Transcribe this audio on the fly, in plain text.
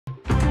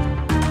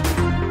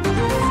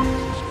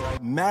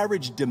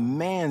Marriage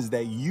demands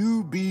that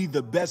you be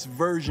the best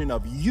version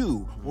of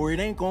you, or it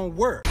ain't gonna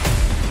work.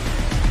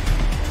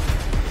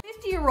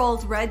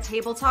 50-year-old Red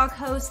Table Talk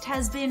host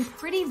has been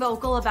pretty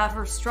vocal about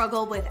her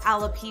struggle with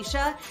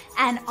alopecia,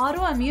 an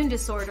autoimmune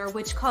disorder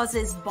which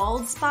causes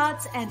bald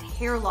spots and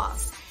hair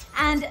loss.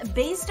 And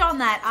based on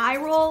that eye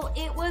roll,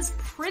 it was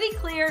pretty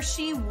clear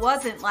she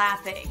wasn't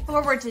laughing.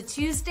 Forward to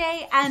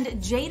Tuesday, and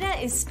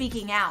Jada is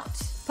speaking out,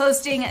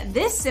 posting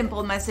this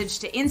simple message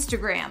to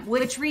Instagram,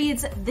 which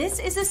reads, "This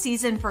is a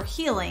season for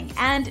healing,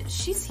 and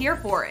she's here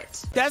for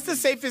it." That's the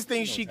safest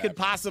thing she could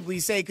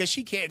possibly say, because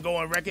she can't go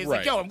on record and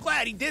say, yo, I'm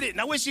glad he did it,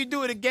 and I wish he'd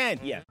do it again.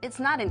 Yeah. It's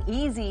not an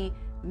easy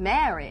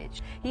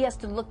marriage. He has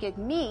to look at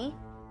me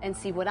and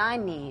see what I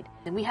need.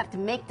 And we have to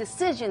make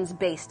decisions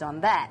based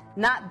on that,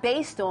 not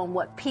based on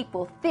what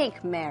people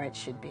think marriage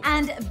should be.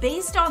 And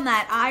based on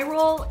that eye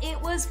roll,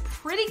 it was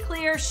pretty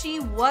clear she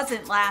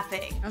wasn't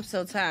laughing. I'm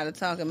so tired of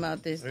talking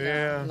about this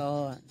stuff,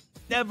 Lord.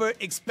 Never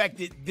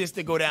expected this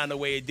to go down the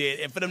way it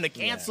did. And for them to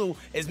cancel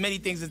as many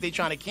things as they're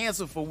trying to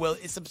cancel for Will,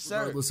 it's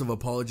absurd. Regardless of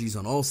apologies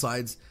on all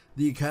sides,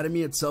 the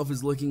Academy itself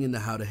is looking into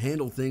how to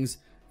handle things,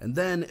 and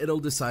then it'll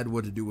decide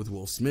what to do with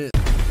Will Smith.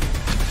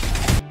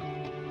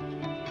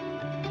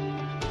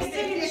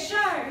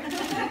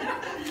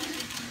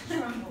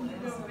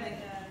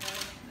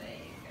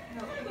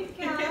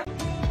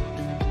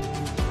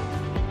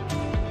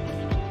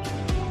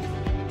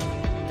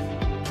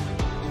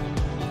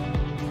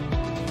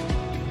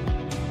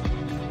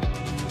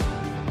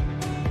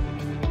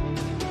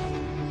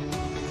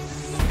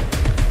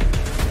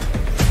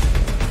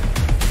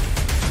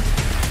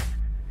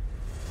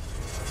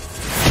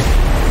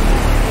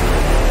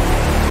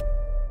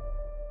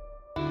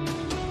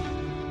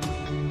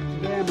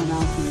 I'm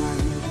announcing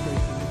my